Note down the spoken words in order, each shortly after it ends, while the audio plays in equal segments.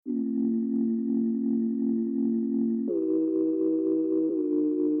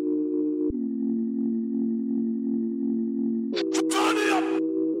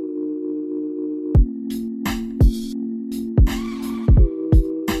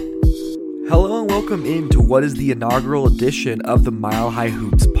Hello and welcome into what is the inaugural edition of the Mile High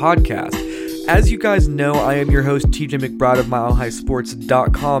Hoops podcast. As you guys know, I am your host, TJ McBride of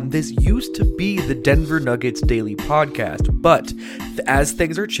MileHighSports.com. This used to be the Denver Nuggets Daily Podcast, but as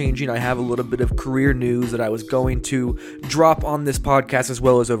things are changing, I have a little bit of career news that I was going to drop on this podcast as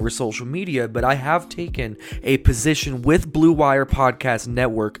well as over social media, but I have taken a position with Blue Wire Podcast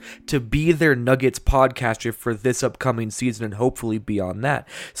Network to be their Nuggets podcaster for this upcoming season and hopefully beyond that.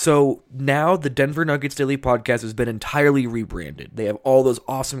 So now the Denver Nuggets Daily Podcast has been entirely rebranded. They have all those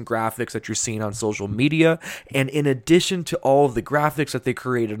awesome graphics that you're seeing on social media, and in addition to all of the graphics that they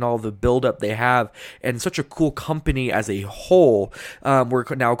create and all the build-up they have, and such a cool company as a whole, we're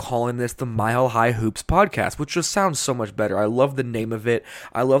now calling this the Mile High Hoops Podcast, which just sounds so much better. I love the name of it.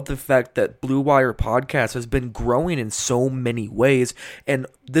 I love the fact that Blue Wire Podcast has been growing in so many ways, and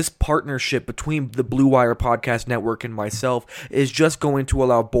this partnership between the Blue Wire Podcast Network and myself is just going to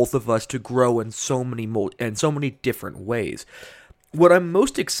allow both of us to grow in so many different ways. What I'm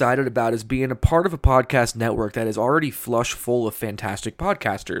most excited about is being a part of a podcast network that is already flush full of fantastic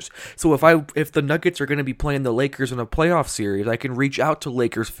podcasters. So if the Nuggets are going to be playing the Lakers in a playoff series, I can reach out to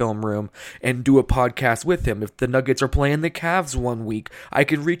Lakers Film Room and do a podcast with him. If the Nuggets are playing the Cavs one week, I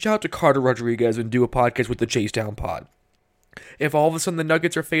can reach out to Carter Rodriguez and do a podcast with the Chase Down Pod. If all of a sudden the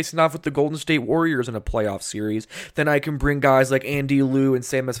Nuggets are facing off with the Golden State Warriors in a playoff series, then I can bring guys like Andy Liu and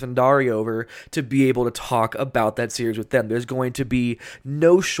Sam Esfandari over to be able to talk about that series with them. There's going to be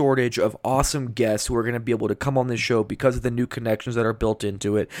no shortage of awesome guests who are going to be able to come on this show because of the new connections that are built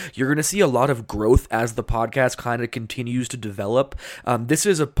into it. You're going to see a lot of growth as the podcast kind of continues to develop. This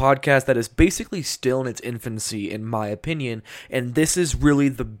is a podcast that is basically still in its infancy, in my opinion, and this is really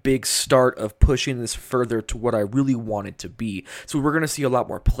the big start of pushing this further to what I really want it to be. So we're going to see a lot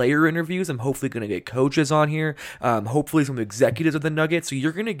more player interviews. I'm hopefully going to get coaches on here, hopefully some executives of the Nuggets. So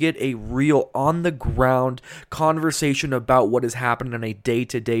you're going to get a real on-the-ground conversation about what is happening on a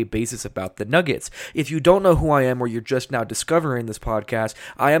day-to-day basis about the Nuggets. If you don't know who I am or you're just now discovering this podcast,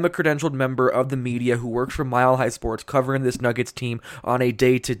 I am a credentialed member of the media who works for Mile High Sports covering this Nuggets team on a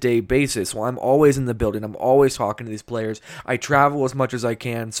day-to-day basis. So I'm always in the building. I'm always talking to these players. I travel as much as I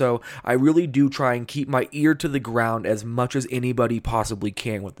can. So I really do try and keep my ear to the ground as much as anybody possibly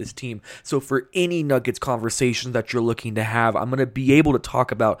can with this team. So for any Nuggets conversations that you're looking to have, I'm going to be able to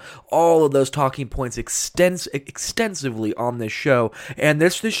talk about all of those talking points extensively on this show. And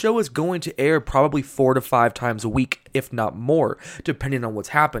this show is going to air probably 4 to 5 times a week, if not more, depending on what's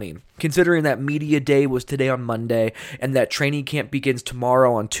happening. Considering that media day was today on Monday and that training camp begins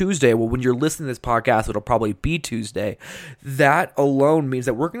tomorrow on Tuesday, well, when you're listening to this podcast, it'll probably be Tuesday. That alone means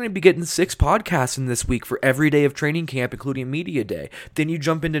that we're going to be getting 6 podcasts in this week for every day of training camp, including media day. Then you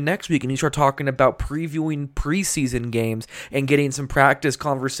jump into next week and you start talking about previewing preseason games and getting some practice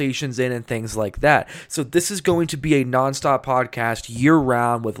conversations in and things like that. So this is going to be a nonstop podcast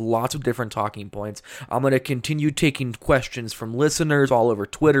year-round with lots of different talking points. I'm going to continue taking questions from listeners all over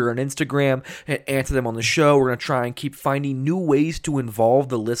Twitter and Instagram and answer them on the show. We're going to try and keep finding new ways to involve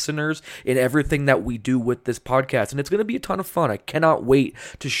the listeners in everything that we do with this podcast, and it's going to be a ton of fun. I cannot wait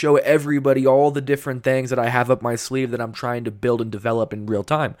to show everybody all the different things that I have up my sleeve that I'm trying to build and develop in real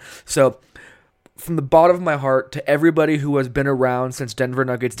time. So from the bottom of my heart to everybody who has been around since Denver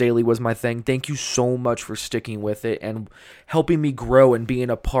Nuggets Daily was my thing, thank you so much for sticking with it and helping me grow and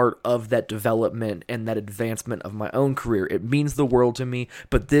being a part of that development and that advancement of my own career. It means the world to me,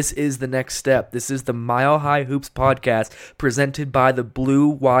 but this is the next step. This is the Mile High Hoops podcast presented by the Blue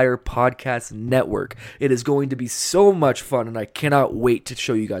Wire Podcast Network. It is going to be so much fun, and I cannot wait to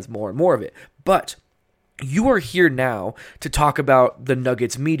show you guys more and more of it. But you are here now to talk about the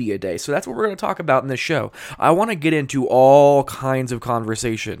Nuggets Media Day, so that's what we're going to talk about in this show. I want to get into all kinds of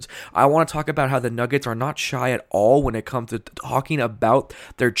conversations. I want to talk about how the Nuggets are not shy at all when it comes to talking about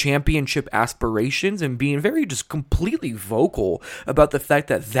their championship aspirations and being very just completely vocal about the fact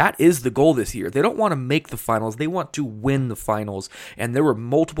that that is the goal this year. They don't want to make the finals. They want to win the finals, and there were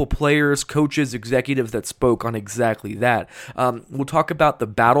multiple players, coaches, executives that spoke on exactly that. We'll talk about the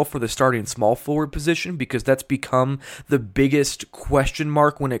battle for the starting small forward position because that's become the biggest question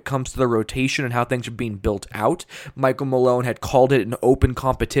mark when it comes to the rotation and how things are being built out. Michael Malone had called it an open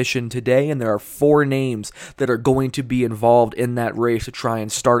competition today, and there are 4 names that are going to be involved in that race to try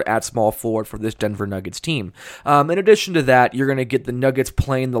and start at small forward for this Denver Nuggets team. In addition to that, you're going to get the Nuggets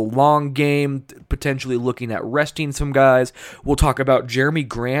playing the long game, potentially looking at resting some guys. We'll talk about Jeremy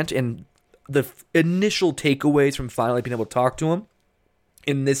Grant and the initial takeaways from finally being able to talk to him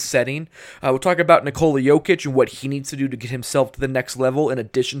in this setting. We'll talk about Nikola Jokic and what he needs to do to get himself to the next level in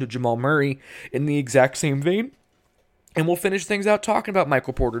addition to Jamal Murray in the exact same vein. And we'll finish things out talking about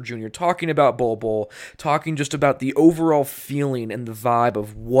Michael Porter Jr., talking about Bol Bol, talking just about the overall feeling and the vibe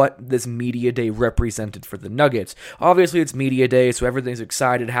of what this media day represented for the Nuggets. Obviously, it's media day, so everything's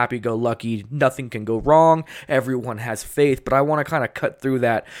excited, happy-go-lucky, nothing can go wrong, everyone has faith, but I want to kind of cut through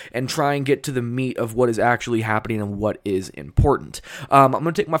that and try and get to the meat of what is actually happening and what is important. I'm going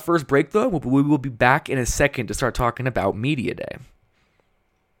to take my first break, though. We will be back in a second to start talking about media day.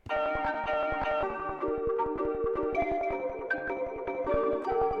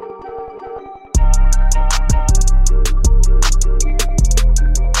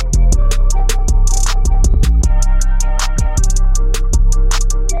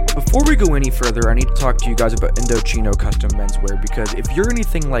 Before we go any further, I need to talk to you guys about Indochino Custom Menswear, because if you're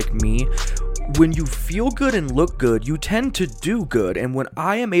anything like me, when you feel good and look good, you tend to do good, and when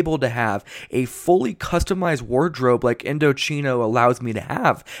I am able to have a fully customized wardrobe like Indochino allows me to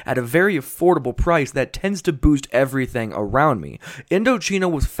have at a very affordable price, that tends to boost everything around me.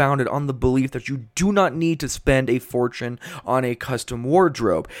 Indochino was founded on the belief that you do not need to spend a fortune on a custom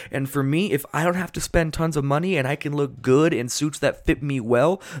wardrobe, and for me, if I don't have to spend tons of money and I can look good in suits that fit me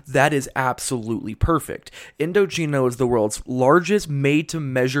well, that is absolutely perfect. Indochino is the world's largest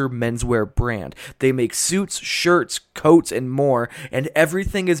made-to-measure menswear brand. They make suits, shirts, coats, and more, and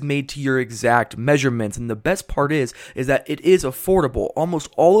everything is made to your exact measurements. And the best part is that it is affordable.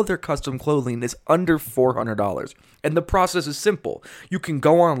 Almost all of their custom clothing is under $400. And the process is simple. You can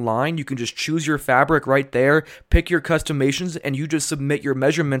go online, you can just choose your fabric right there, pick your customations, and you just submit your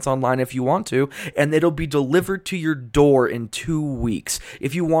measurements online if you want to, and it'll be delivered to your door in 2 weeks.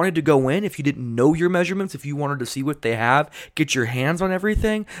 If you wanted to go in, if you didn't know your measurements, if you wanted to see what they have, get your hands on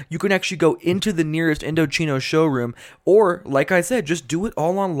everything, you can actually go into the nearest Indochino showroom, or, like I said, just do it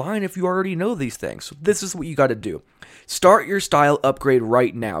all online if you already know these things. So this is what you got to do. Start your style upgrade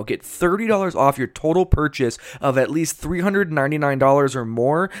right now. Get $30 off your total purchase of at least $399 or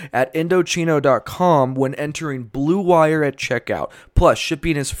more at Indochino.com when entering Blue Wire at checkout. Plus,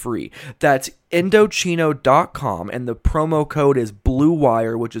 shipping is free. That's Indochino.com, and the promo code is Blue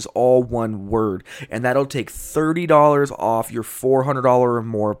Wire, which is all one word, and that'll take $30 off your $400 or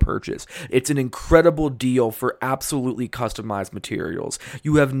more purchase. It's an incredible deal for absolutely customized materials.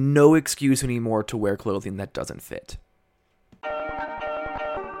 You have no excuse anymore to wear clothing that doesn't fit.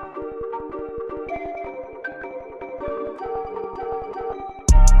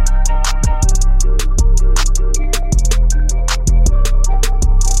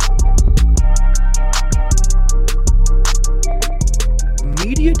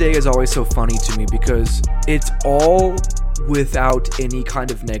 Media Day is always so funny to me because it's all without any kind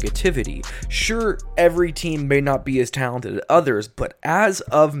of negativity. Sure, every team may not be as talented as others, but as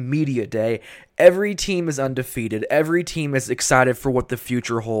of Media Day, every team is undefeated. Every team is excited for what the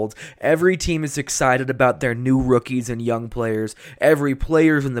future holds. Every team is excited about their new rookies and young players. Every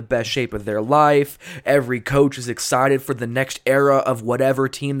player is in the best shape of their life. Every coach is excited for the next era of whatever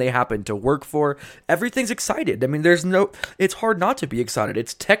team they happen to work for. Everything's excited. I mean, it's hard not to be excited.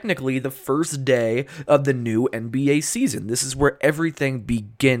 It's technically the first day of the new NBA season. This is where everything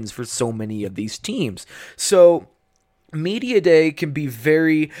begins for so many of these teams. So Media Day can be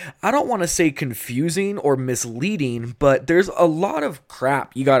very, I don't want to say confusing or misleading, but there's a lot of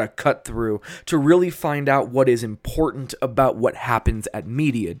crap you got to cut through to really find out what is important about what happens at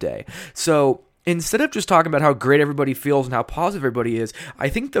Media Day. So instead of just talking about how great everybody feels and how positive everybody is, I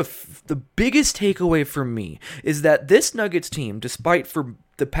think the biggest takeaway for me is that this Nuggets team, despite for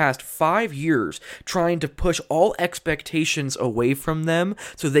the past 5 years trying to push all expectations away from them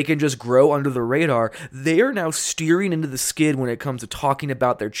so they can just grow under the radar, they are now steering into the skid when it comes to talking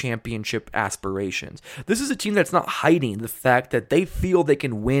about their championship aspirations. This is a team that's not hiding the fact that they feel they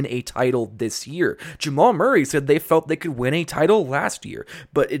can win a title this year. Jamal Murray said they felt they could win a title last year,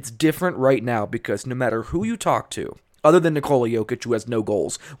 but it's different right now because no matter who you talk to, other than Nikola Jokic, who has no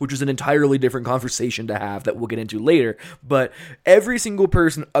goals, which is an entirely different conversation to have that we'll get into later. But every single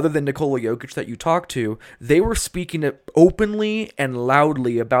person other than Nikola Jokic that you talk to, they were speaking openly and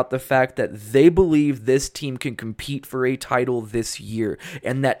loudly about the fact that they believe this team can compete for a title this year,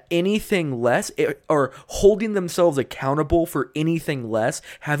 and that anything less, or holding themselves accountable for anything less,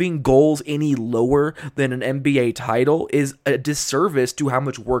 having goals any lower than an NBA title, is a disservice to how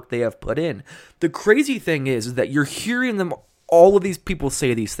much work they have put in. The crazy thing is that you're hearing them, all of these people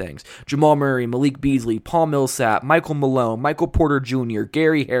say these things. Jamal Murray, Malik Beasley, Paul Millsap, Michael Malone, Michael Porter Jr.,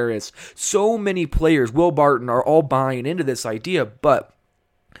 Gary Harris, so many players, Will Barton, are all buying into this idea, but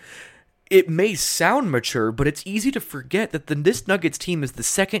it may sound mature, but it's easy to forget that this Nuggets team is the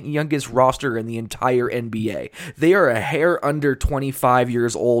second youngest roster in the entire NBA. They are a hair under 25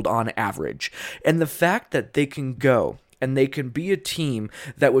 years old on average. And the fact that they can go and they can be a team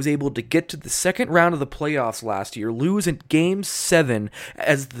that was able to get to the second round of the playoffs last year, lose in Game 7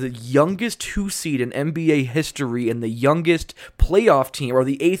 as the youngest 2 seed in NBA history and the youngest playoff team, or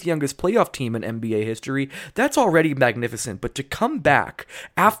the 8th youngest playoff team in NBA history, that's already magnificent. But to come back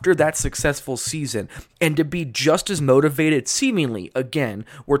after that successful season and to be just as motivated, seemingly, again,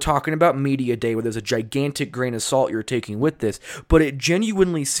 we're talking about media day where there's a gigantic grain of salt you're taking with this, but it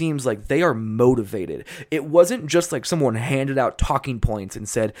genuinely seems like they are motivated. It wasn't just like someone handed out talking points and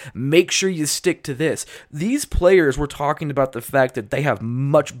said, make sure you stick to this. These players were talking about the fact that they have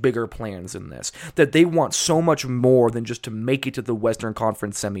much bigger plans than this, that they want so much more than just to make it to the Western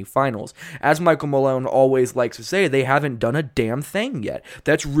Conference semifinals. As Michael Malone always likes to say, they haven't done a damn thing yet.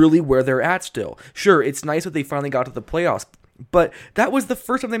 That's really where they're at still. Sure, it's nice that they finally got to the playoffs, but that was the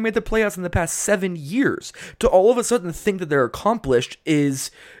first time they made the playoffs in the past 7 years. To all of a sudden think that they're accomplished it's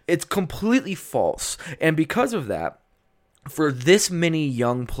completely false. And because of that, for this many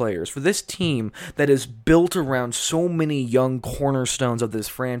young players, for this team that is built around so many young cornerstones of this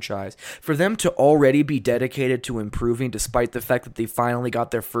franchise, for them to already be dedicated to improving despite the fact that they finally got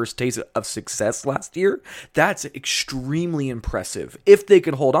their first taste of success last year, that's extremely impressive if they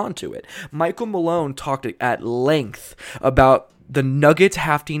could hold on to it. Michael Malone talked at length about the Nuggets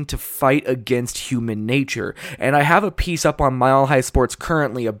having to fight against human nature. And I have a piece up on Mile High Sports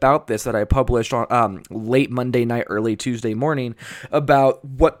currently about this that I published on late Monday night, early Tuesday morning, about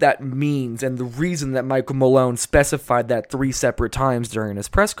what that means and the reason that Michael Malone specified that 3 separate times during his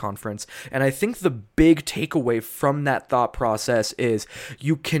press conference. And I think the big takeaway from that thought process is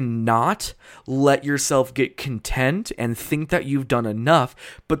you cannot let yourself get content and think that you've done enough.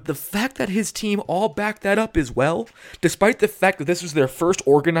 But the fact that his team all backed that up as well, despite the fact that this was their first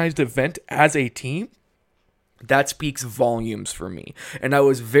organized event as a team, that speaks volumes for me. And I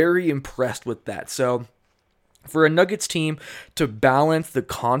was very impressed with that. So for a Nuggets team to balance the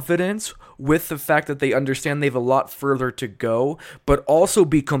confidence with the fact that they understand they have a lot further to go, but also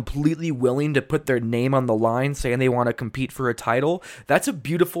be completely willing to put their name on the line saying they want to compete for a title, that's a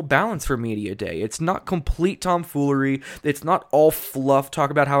beautiful balance for Media Day. It's not complete tomfoolery. It's not all fluff,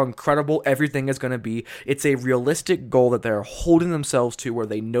 talk about how incredible everything is going to be. It's a realistic goal that they're holding themselves to where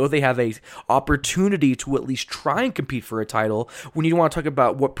they know they have a opportunity to at least try and compete for a title. When you want to talk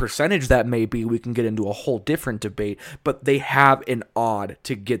about what percentage that may be, we can get into a whole different debate, but they have an odd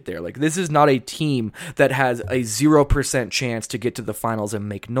to get there. Like, this is not a team that has a 0% chance to get to the finals and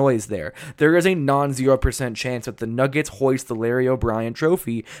make noise there. There is a non-0% chance that the Nuggets hoist the Larry O'Brien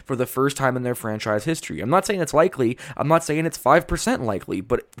trophy for the first time in their franchise history. I'm not saying it's likely. I'm not saying it's 5% likely,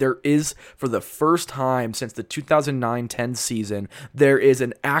 but there is, for the first time since the 2009-10 season, there is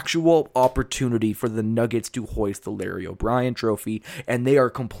an actual opportunity for the Nuggets to hoist the Larry O'Brien trophy, and they are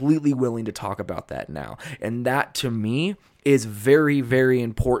completely willing to talk about that now. And that, to me, is very, very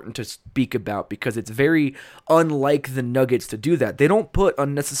important to speak about because it's very unlike the Nuggets to do that. They don't put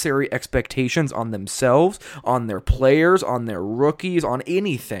unnecessary expectations on themselves, on their players, on their rookies, on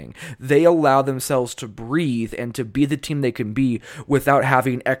anything. They allow themselves to breathe and to be the team they can be without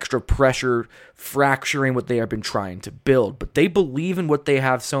having extra pressure fracturing what they have been trying to build. But they believe in what they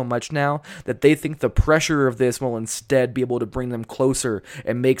have so much now that they think the pressure of this will instead be able to bring them closer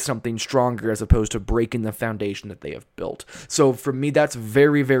and make something stronger as opposed to breaking the foundation that they have built. So for me, that's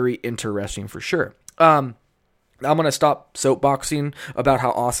very, very interesting for sure. I'm going to stop soapboxing about how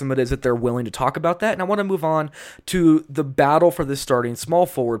awesome it is that they're willing to talk about that, and I want to move on to the battle for the starting small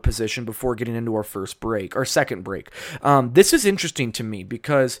forward position before getting into our second break. This is interesting to me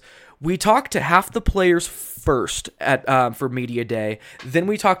because we talked to half the players first for Media Day, then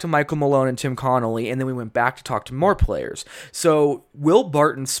we talked to Michael Malone and Tim Connolly, and then we went back to talk to more players. So Will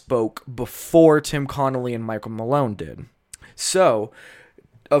Barton spoke before Tim Connolly and Michael Malone did. So,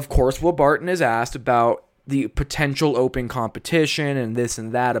 of course, Will Barton is asked about the potential open competition and this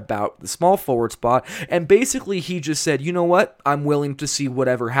and that about the small forward spot, and basically he just said, you know what, I'm willing to see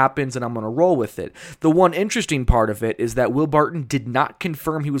whatever happens and I'm going to roll with it. The one interesting part of it is that Will Barton did not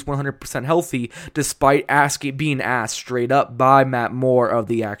confirm he was 100% healthy despite being asked straight up by Matt Moore of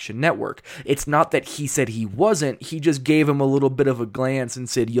the Action Network. It's not that he said he wasn't, he just gave him a little bit of a glance and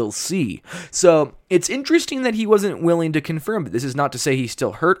said, you'll see. So it's interesting that he wasn't willing to confirm, but this is not to say he's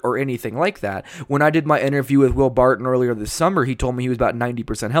still hurt or anything like that. When I did my interview with Will Barton earlier this summer, he told me he was about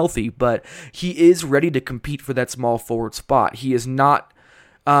 90% healthy, but he is ready to compete for that small forward spot. He is not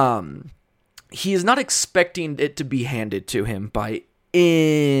expecting it to be handed to him by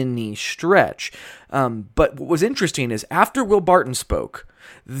any stretch. But what was interesting is after Will Barton spoke,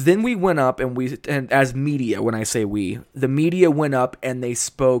 then we went up and as media, when I say we, the media went up and they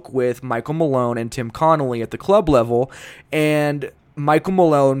spoke with Michael Malone and Tim Connolly at the club level, and Michael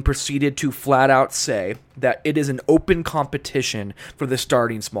Malone proceeded to flat out say that it is an open competition for the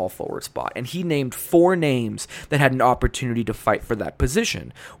starting small forward spot. And he named 4 names that had an opportunity to fight for that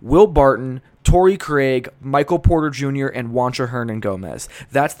position: Will Barton, Torrey Craig, Michael Porter Jr., and Juancho Hernangomez.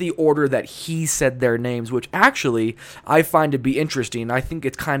 That's the order that he said their names, which actually I find to be interesting. I think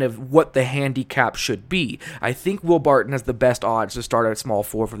it's kind of what the handicap should be. I think Will Barton has the best odds to start at small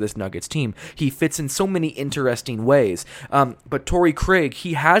forward for this Nuggets team. He fits in so many interesting ways. But Torrey Craig,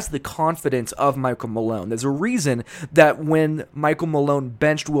 he has the confidence of Michael Malone. There's a reason that when Michael Malone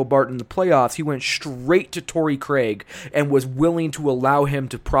benched Will Barton in the playoffs, he went straight to Torrey Craig and was willing to allow him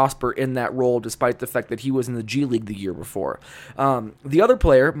to prosper in that role, despite the fact that he was in the G League the year before. The other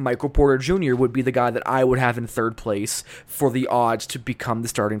player, Michael Porter Jr., would be the guy that I would have in third place for the odds to become the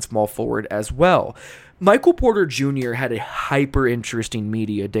starting small forward as well. Michael Porter Jr. had a hyper-interesting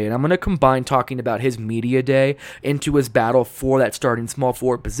media day, and I'm going to combine talking about his media day into his battle for that starting small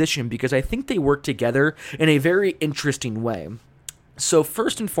forward position, because I think they work together in a very interesting way. So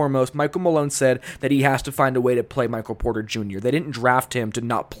first and foremost, Michael Malone said that he has to find a way to play Michael Porter Jr. They didn't draft him to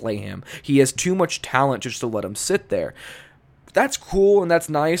not play him. He has too much talent just to let him sit there. That's cool and that's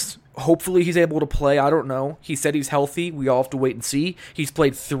nice. Hopefully he's able to play. I don't know. He said he's healthy. We all have to wait and see. He's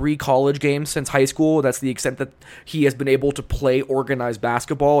played 3 college games since high school. That's the extent that he has been able to play organized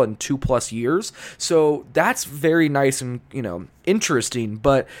basketball in 2+ years. So that's very nice and, interesting.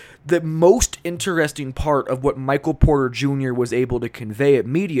 But the most interesting part of what Michael Porter Jr. was able to convey at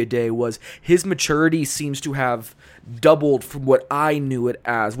Media Day was his maturity seems to have doubled from what I knew it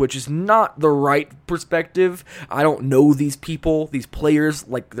as, which is not the right perspective. I don't know these people, these players,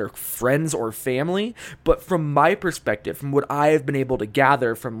 like they're friends or family, but from my perspective, from what I have been able to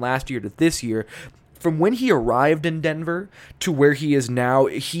gather from last year to this year, from when he arrived in Denver to where he is now,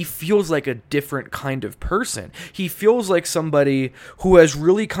 he feels like a different kind of person. He feels like somebody who has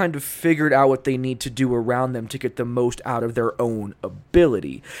really kind of figured out what they need to do around them to get the most out of their own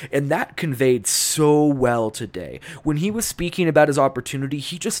ability. And that conveyed so well today. When he was speaking about his opportunity,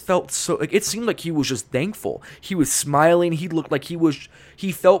 he just felt so, it seemed like he was just thankful. He was smiling. He looked like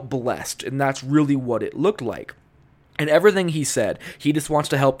he felt blessed. And that's really what it looked like. And everything he said, he just wants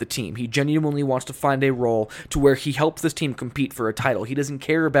to help the team. He genuinely wants to find a role to where he helps this team compete for a title. He doesn't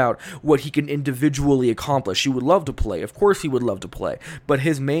care about what he can individually accomplish. He would love to play. Of course he would love to play. But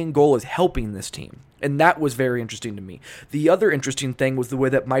his main goal is helping this team. And that was very interesting to me. The other interesting thing was the way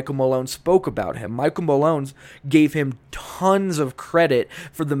that Michael Malone spoke about him. Michael Malone gave him tons of credit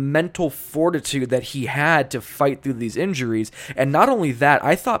for the mental fortitude that he had to fight through these injuries. And not only that,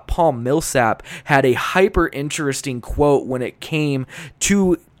 I thought Paul Millsap had a hyper interesting quote when it came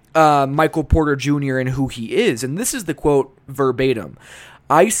to Michael Porter Jr. and who he is. And this is the quote verbatim.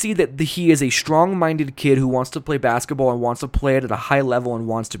 I see that he is a strong-minded kid who wants to play basketball and wants to play it at a high level and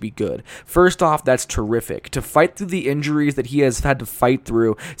wants to be good. First off, that's terrific. To fight through the injuries that he has had to fight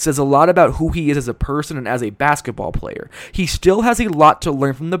through says a lot about who he is as a person and as a basketball player. He still has a lot to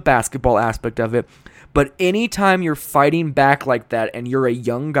learn from the basketball aspect of it, but anytime you're fighting back like that and you're a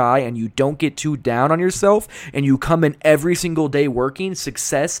young guy and you don't get too down on yourself and you come in every single day working,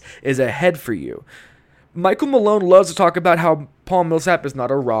 success is ahead for you. Michael Malone loves to talk about how Paul Millsap is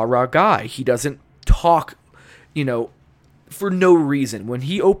not a rah-rah guy. He doesn't talk, for no reason. When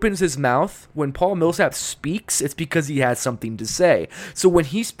he opens his mouth, when Paul Millsap speaks, it's because he has something to say. So when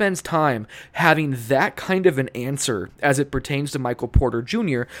he spends time having that kind of an answer as it pertains to Michael Porter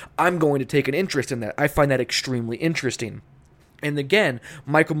Jr., I'm going to take an interest in that. I find that extremely interesting. And again,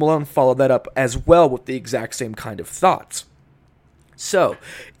 Michael Malone followed that up as well with the exact same kind of thoughts. So,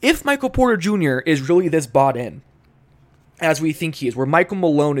 if Michael Porter Jr. is really this bought in, as we think he is, where Michael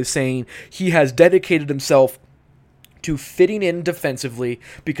Malone is saying he has dedicated himself to fitting in defensively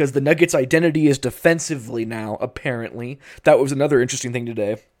because the Nuggets' identity is defensively now, apparently. That was another interesting thing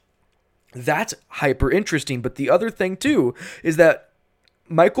today. That's hyper interesting, but the other thing, too, is that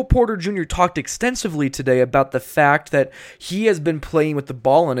Michael Porter Jr. talked extensively today about the fact that he has been playing with the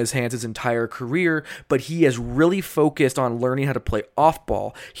ball in his hands his entire career, but he has really focused on learning how to play off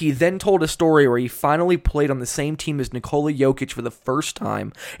ball. He then told a story where he finally played on the same team as Nikola Jokic for the first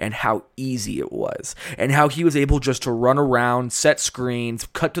time and how easy it was, and how he was able just to run around, set screens,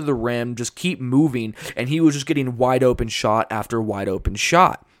 cut to the rim, just keep moving, and he was just getting wide open shot after wide open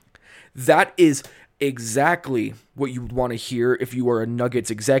shot. That is exactly what you would want to hear if you are a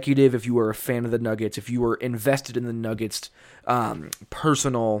Nuggets executive, if you are a fan of the Nuggets, if you are invested in the Nuggets'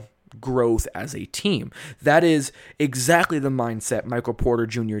 personal growth as a team. That is exactly the mindset Michael Porter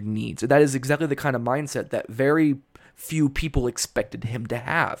Jr. needs. That is exactly the kind of mindset that very few people expected him to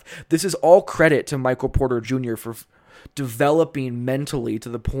have. This is all credit to Michael Porter Jr. for developing mentally to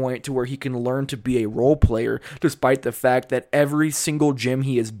the point to where he can learn to be a role player, despite the fact that every single gym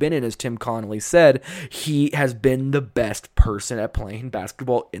he has been in, as Tim Connolly said, he has been the best person at playing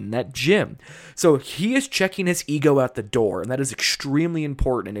basketball in that gym. So he is checking his ego out the door, and that is extremely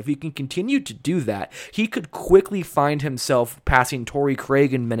important. And if he can continue to do that, he could quickly find himself passing Torrey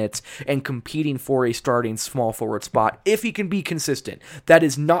Craig in minutes and competing for a starting small forward spot if he can be consistent. That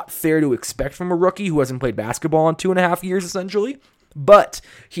is not fair to expect from a rookie who hasn't played basketball in 2.5 years essentially, but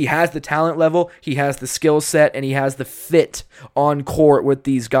he has the talent level, he has the skill set, and he has the fit on court with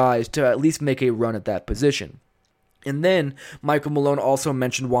these guys to at least make a run at that position. And then Michael Malone also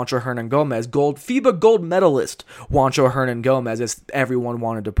mentioned Juancho Hernangomez, FIBA gold medalist Juancho Hernangomez, as everyone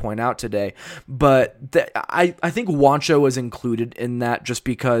wanted to point out today. But I think Juancho is included in that just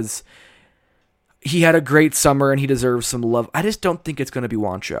because he had a great summer and he deserves some love. I just don't think it's going to be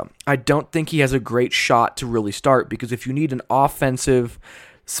Juancho. I don't think he has a great shot to really start, because if you need an offensive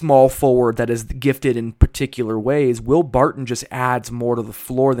small forward that is gifted in particular ways, Will Barton just adds more to the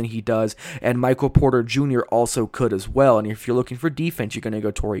floor than he does, and Michael Porter Jr. also could as well. And if you're looking for defense, you're going to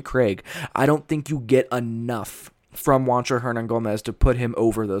go Torrey Craig. I don't think you get enough from Juancho Hernangomez to put him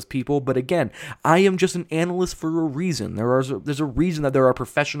over those people. But again, I am just an analyst for a reason. There's a reason that there are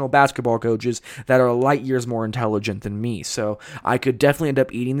professional basketball coaches that are light years more intelligent than me. So I could definitely end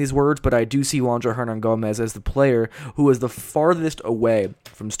up eating these words, but I do see Juancho Hernangomez as the player who is the farthest away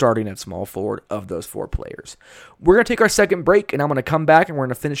from starting at small forward of those four players. We're going to take our second break, and I'm going to come back and we're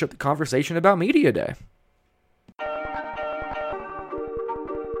going to finish up the conversation about Media Day.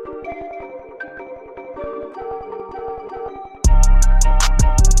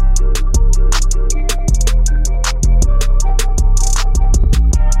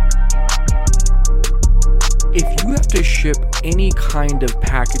 If you have to ship any kind of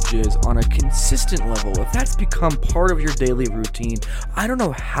packages on a consistent level, if that's become part of your daily routine, I don't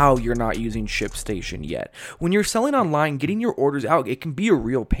know how you're not using ShipStation yet. When you're selling online, getting your orders out, it can be a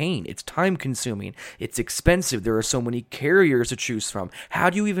real pain. It's time consuming. It's expensive. There are so many carriers to choose from. How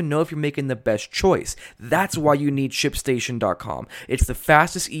do you even know if you're making the best choice? That's why you need ShipStation.com. It's the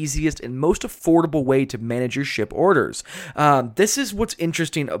fastest, easiest, and most affordable way to manage your ship orders. This is what's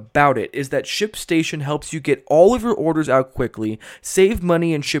interesting about it, is that ShipStation helps you get all of your orders out quickly, save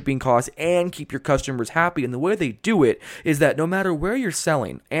money and shipping costs, and keep your customers happy. And the way they do it is that no matter where you're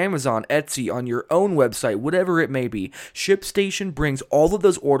selling, Amazon, Etsy, on your own website, whatever it may be, ShipStation brings all of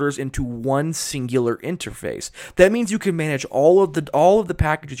those orders into one singular interface. That means you can manage all of the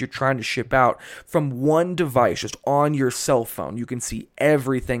packages you're trying to ship out from one device, just on your cell phone. You can see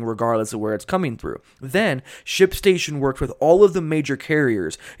everything regardless of where it's coming through. Then ShipStation works with all of the major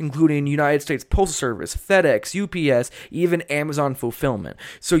carriers, including United States Postal Service, FedEx, UPS, even Amazon Fulfillment.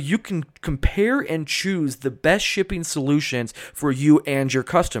 So you can compare and choose the best shipping solutions for you and your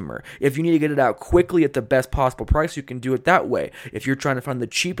customer. If you need to get it out quickly at the best possible price, you can do it that way. If you're trying to find the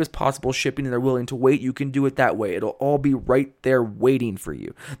cheapest possible shipping and they're willing to wait, you can do it that way. It'll all be right there waiting for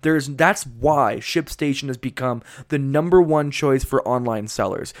you. That's why ShipStation has become the number one choice for online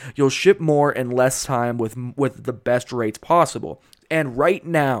sellers. You'll ship more in less time with the best rates possible. And right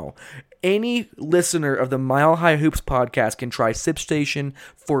now, any listener of the Mile High Hoops podcast can try ShipStation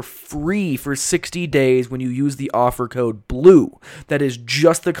for free for 60 days when you use the offer code BLUE. That is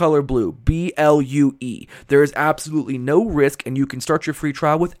just the color blue, BLUE. There is absolutely no risk, and you can start your free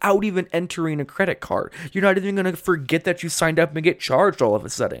trial without even entering a credit card. You're not even going to forget that you signed up and get charged all of a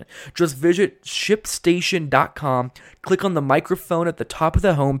sudden. Just visit ShipStation.com, click on the microphone at the top of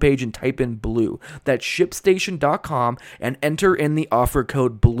the homepage and type in BLUE. That's ShipStation.com and enter in the offer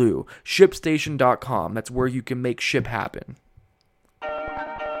code BLUE. ShipStation.com. That's where you can make ship happen.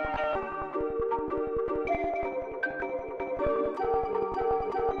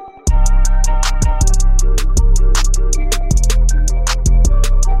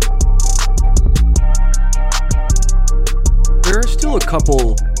 There are still a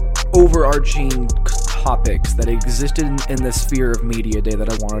couple overarching topics that existed in the sphere of Media Day that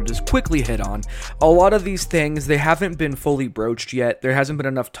I want to just quickly hit on. A lot of these things, they haven't been fully broached yet. There hasn't been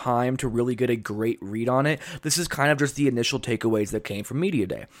enough time to really get a great read on it. This is kind of just the initial takeaways that came from Media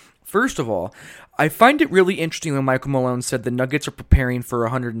Day. First of all, I find it really interesting when Michael Malone said the Nuggets are preparing for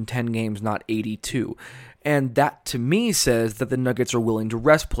 110 games, not 82. And that, to me, says that the Nuggets are willing to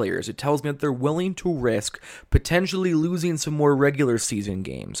rest players. It tells me that they're willing to risk potentially losing some more regular season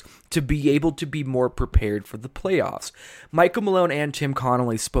games to be able to be more prepared for the playoffs. Michael Malone and Tim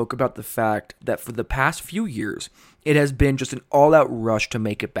Connolly spoke about the fact that for the past few years, it has been just an all-out rush to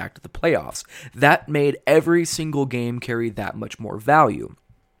make it back to the playoffs. That made every single game carry that much more value.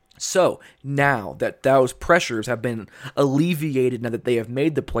 So, now that those pressures have been alleviated, now that they have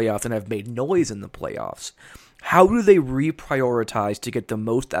made the playoffs and have made noise in the playoffs, how do they reprioritize to get the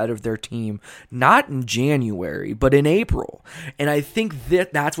most out of their team, not in January, but in April? And I think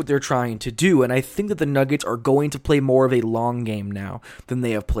that that's what they're trying to do, and I think that the Nuggets are going to play more of a long game now than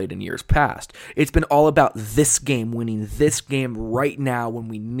they have played in years past. It's been all about this game, winning this game right now when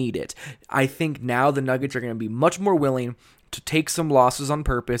we need it. I think now the Nuggets are going to be much more willing to take some losses on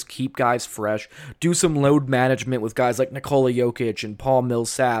purpose, keep guys fresh, do some load management with guys like Nikola Jokic and Paul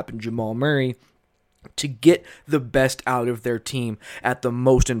Millsap and Jamal Murray to get the best out of their team at the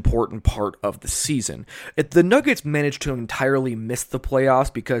most important part of the season. If the Nuggets managed to entirely miss the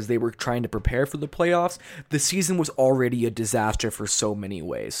playoffs because they were trying to prepare for the playoffs, the season was already a disaster for so many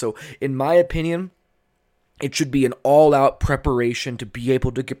ways. So, in my opinion, it should be an all-out preparation to be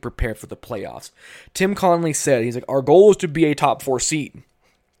able to get prepared for the playoffs. Tim Connolly said, he's like, our goal is to be a top 4 seed.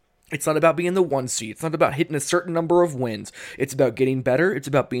 It's not about being the 1 seed. It's not about hitting a certain number of wins. It's about getting better. It's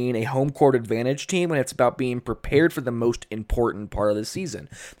about being a home court advantage team, and it's about being prepared for the most important part of the season.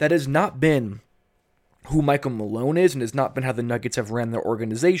 That has not been who Michael Malone is, and has not been how the Nuggets have ran their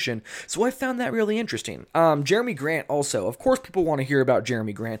organization. So I found that really interesting. Jeremy Grant also. Of course people want to hear about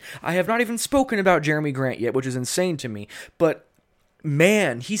Jeremy Grant. I have not even spoken about Jeremy Grant yet, which is insane to me. But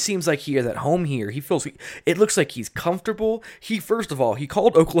man, he seems like he is at home here. It looks like he's comfortable. First of all, he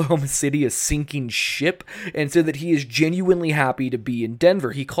called Oklahoma City a sinking ship and said that he is genuinely happy to be in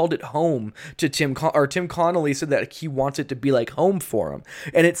Denver. He called it home to Tim Connolly said that he wants it to be like home for him.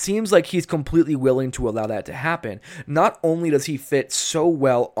 And it seems like he's completely willing to allow that to happen. Not only does he fit so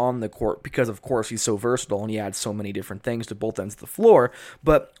well on the court, because of course he's so versatile and he adds so many different things to both ends of the floor,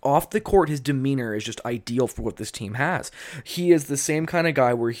 but off the court, his demeanor is just ideal for what this team has. He is the same kind of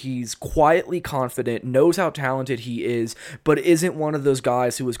guy where he's quietly confident, knows how talented he is, but isn't one of those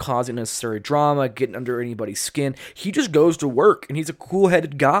guys who is causing unnecessary drama, getting under anybody's skin. He just goes to work, and he's a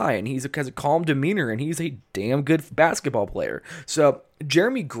cool-headed guy, and has a calm demeanor, and he's a damn good basketball player. So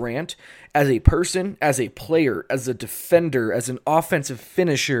Jeremy Grant, as a person, as a player, as a defender, as an offensive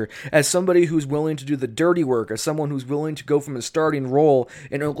finisher, as somebody who's willing to do the dirty work, as someone who's willing to go from a starting role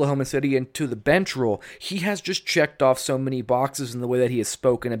in Oklahoma City into the bench role, he has just checked off so many boxes in the way that he has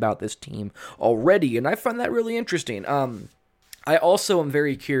spoken about this team already, and I find that really interesting. I also am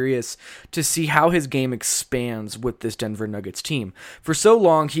very curious to see how his game expands with this Denver Nuggets team. For so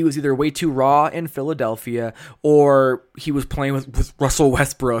long, he was either way too raw in Philadelphia or he was playing with Russell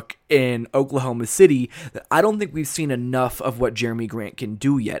Westbrook in Oklahoma City. I don't think we've seen enough of what Jeremy Grant can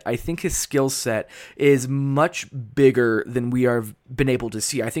do yet. I think his skill set is much bigger than we have been able to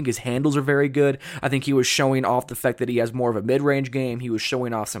see. I think his handles are very good. I think he was showing off the fact that he has more of a mid-range game. He was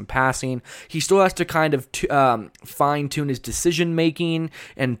showing off some passing. He still has to kind of fine-tune his decision-making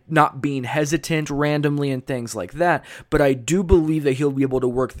and not being hesitant randomly and things like that. But I do believe that he'll be able to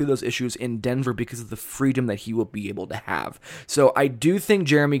work through those issues in Denver because of the freedom that he will be able to have. So I do think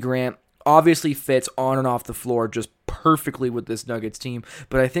Jeremy Grant obviously fits on and off the floor just perfectly with this Nuggets team,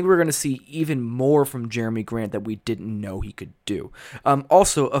 but I think we're going to see even more from Jeremy Grant that we didn't know he could do.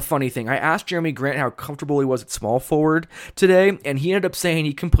 Also, a funny thing, I asked Jeremy Grant how comfortable he was at small forward today, and he ended up saying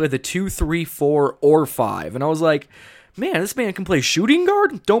he can play the 2, 3, 4, or 5, and I was like, man, this man can play shooting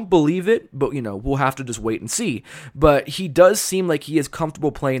guard? Don't believe it, but, we'll have to just wait and see. But he does seem like he is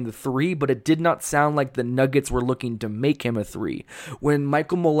comfortable playing the 3, but it did not sound like the Nuggets were looking to make him a 3. When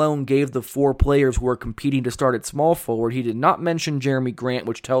Michael Malone gave the 4 players who are competing to start at small forward, he did not mention Jeremy Grant,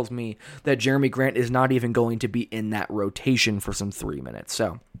 which tells me that Jeremy Grant is not even going to be in that rotation for some 3 minutes.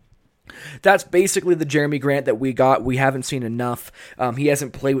 So that's basically the Jeremy Grant that we got. We haven't seen enough. He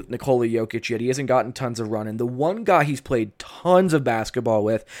hasn't played with Nikola Jokic yet. He hasn't gotten tons of run. And the one guy he's played tons of basketball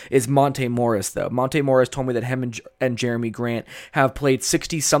with is Monte Morris, though. Monte Morris told me that him and Jeremy Grant have played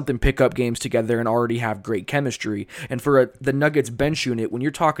 60-something pickup games together and already have great chemistry. And for the Nuggets bench unit, when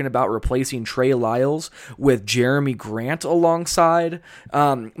you're talking about replacing Trey Lyles with Jeremy Grant alongside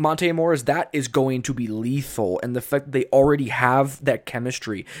Monte Morris, that is going to be lethal. And the fact that they already have that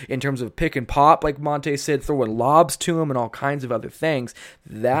chemistry in terms terms of pick and pop, like Monte said, throwing lobs to him and all kinds of other things.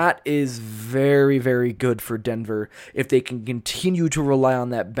 That is very, very good for Denver if they can continue to rely on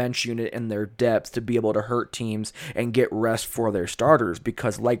that bench unit and their depth to be able to hurt teams and get rest for their starters.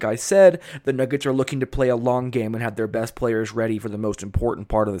 Because, like I said, the Nuggets are looking to play a long game and have their best players ready for the most important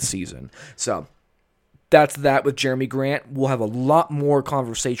part of the season. So that's that with Jerami Grant. We'll have a lot more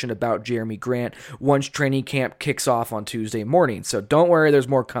conversation about Jerami Grant once training camp kicks off on Tuesday morning. So don't worry, there's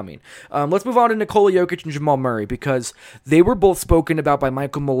more coming. Let's move on to Nikola Jokic and Jamal Murray, because they were both spoken about by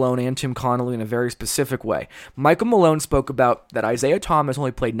Michael Malone and Tim Connolly in a very specific way. Michael Malone spoke about that Isaiah Thomas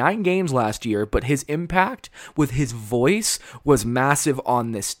only played 9 games last year, but his impact with his voice was massive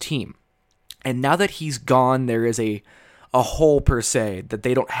on this team. And now that he's gone, there is a hole per se, that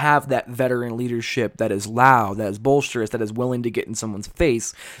they don't have that veteran leadership that is loud, that is boisterous, that is willing to get in someone's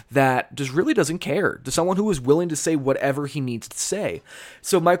face, that just really doesn't care, to someone who is willing to say whatever he needs to say.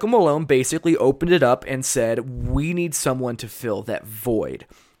 So Michael Malone basically opened it up and said, we need someone to fill that void.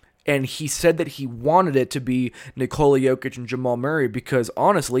 And he said that he wanted it to be Nikola Jokic and Jamal Murray because,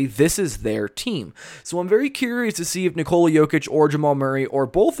 honestly, this is their team. So I'm very curious to see if Nikola Jokic or Jamal Murray or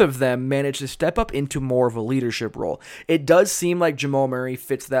both of them manage to step up into more of a leadership role. It does seem like Jamal Murray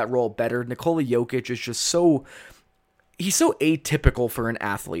fits that role better. Nikola Jokic is just he's so atypical for an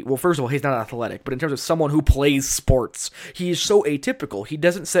athlete. Well, first of all, he's not athletic, but in terms of someone who plays sports, he is so atypical. He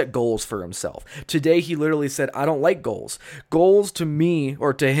doesn't set goals for himself. Today, he literally said, I don't like goals. Goals to me,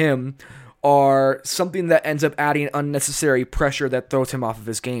 or to him, are something that ends up adding unnecessary pressure that throws him off of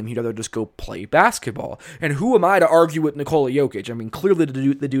his game. He'd rather just go play basketball. And who am I to argue with Nikola Jokic? I mean, clearly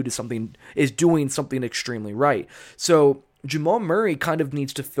the dude is doing something extremely right. So Jamal Murray kind of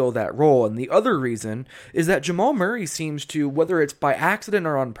needs to fill that role. And the other reason is that Jamal Murray seems to, whether it's by accident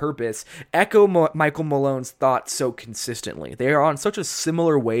or on purpose, echo Michael Malone's thoughts so consistently. They are on such a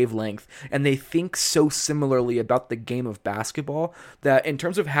similar wavelength, and they think so similarly about the game of basketball that in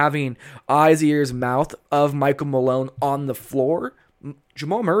terms of having eyes, ears, mouth of Michael Malone on the floor,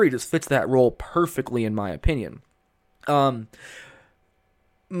 Jamal Murray just fits that role perfectly, in my opinion.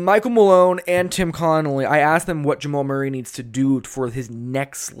 Michael Malone and Tim Connolly, I asked them what Jamal Murray needs to do for his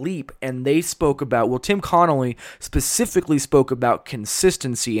next leap, and they spoke about, well, Tim Connolly specifically spoke about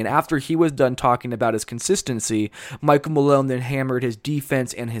consistency, and after he was done talking about his consistency, Michael Malone then hammered his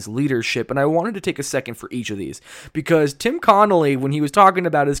defense and his leadership, and I wanted to take a second for each of these, because Tim Connolly, when he was talking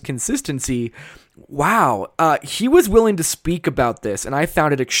about his consistency, wow, he was willing to speak about this, and I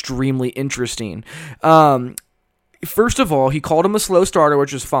found it extremely interesting. First of all, he called him a slow starter,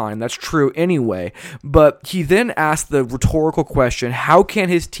 which is fine. That's true anyway. But he then asked the rhetorical question, how can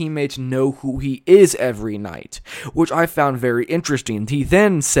his teammates know who he is every night? Which I found very interesting. He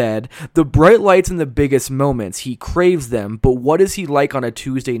then said, the bright lights and the biggest moments, he craves them, but what is he like on a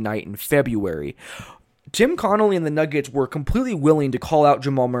Tuesday night in February? Tim Connolly and the Nuggets were completely willing to call out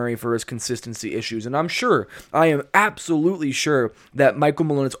Jamal Murray for his consistency issues, and I am absolutely sure that Michael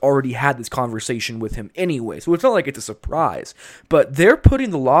Malone has already had this conversation with him anyway, so it's not like it's a surprise, but they're putting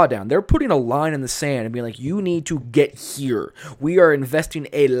the law down. They're putting a line in the sand and being like, you need to get here. We are investing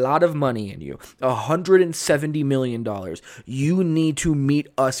a lot of money in you, $170 million. You need to meet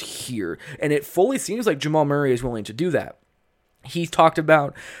us here, and it fully seems like Jamal Murray is willing to do that. He talked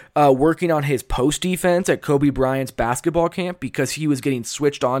about working on his post defense at Kobe Bryant's basketball camp because he was getting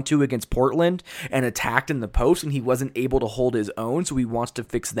switched onto against Portland and attacked in the post, and he wasn't able to hold his own, so he wants to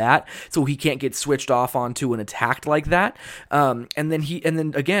fix that so he can't get switched off onto and attacked like that. And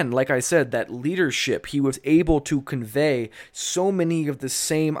then again, like I said, that leadership, he was able to convey so many of the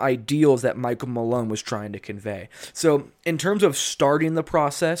same ideals that Michael Malone was trying to convey. So in terms of starting the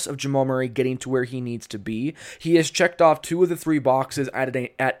process of Jamal Murray getting to where he needs to be, he has checked off 2 of the 3 boxes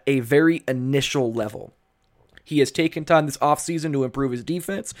at a very initial level. He has taken time this offseason to improve his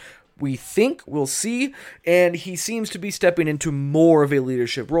defense. We'll see, and he seems to be stepping into more of a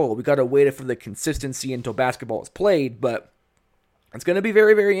leadership role. We got to wait for the consistency until basketball is played, but it's going to be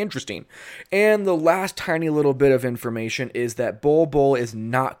very, very interesting. And the last tiny little bit of information is that Bol Bol is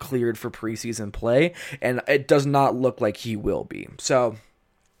not cleared for preseason play, and it does not look like he will be. So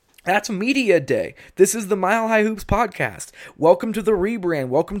that's Media Day. This is the Mile High Hoops podcast. Welcome to the rebrand.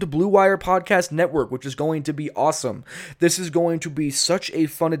 Welcome to Blue Wire Podcast Network, which is going to be awesome. This is going to be such a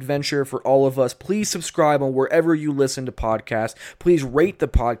fun adventure for all of us. Please subscribe on wherever you listen to podcasts. Please rate the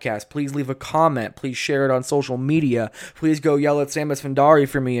podcast. Please leave a comment. Please share it on social media. Please go yell at Sam Esfandari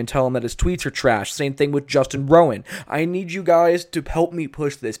for me and tell him that his tweets are trash. Same thing with Justin Rowan. I need you guys to help me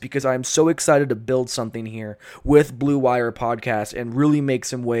push this because I'm so excited to build something here with Blue Wire Podcast and really make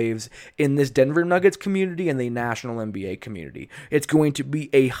some waves airwaves in this Denver Nuggets community and the national NBA community. It's going to be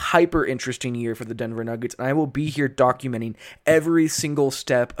a hyper interesting year for the Denver Nuggets, and I will be here documenting every single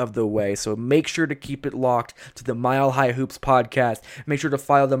step of the way. So make sure to keep it locked to the Mile High Hoops podcast. Make sure to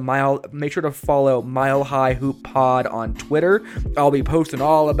follow Mile High Hoop Pod on Twitter. I'll be posting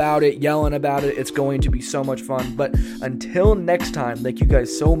all about it, yelling about it. It's going to be so much fun. But until next time, thank you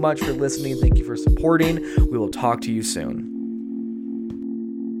guys so much for listening. Thank you for supporting. We will talk to you soon.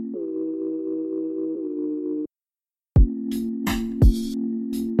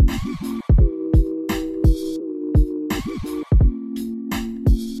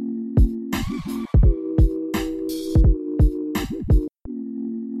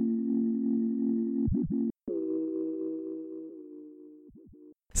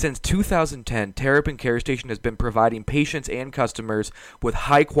 Since 2010, Terrapin Care Station has been providing patients and customers with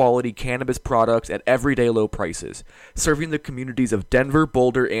high-quality cannabis products at everyday low prices. Serving the communities of Denver,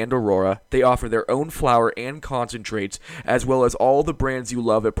 Boulder, and Aurora, they offer their own flower and concentrates, as well as all the brands you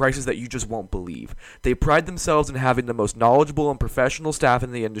love at prices that you just won't believe. They pride themselves in having the most knowledgeable and professional staff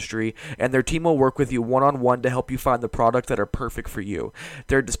in the industry, and their team will work with you one-on-one to help you find the products that are perfect for you.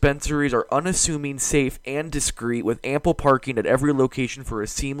 Their dispensaries are unassuming, safe, and discreet, with ample parking at every location for a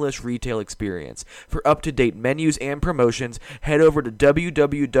seamless retail experience. For up-to-date menus and promotions, head over to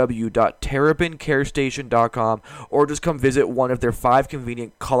www.terrapincarestation.com or just come visit one of their 5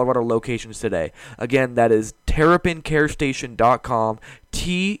 convenient Colorado locations today. Again, that is terrapincarestation.com,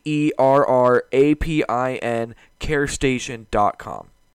 TERRAPIN carestation.com.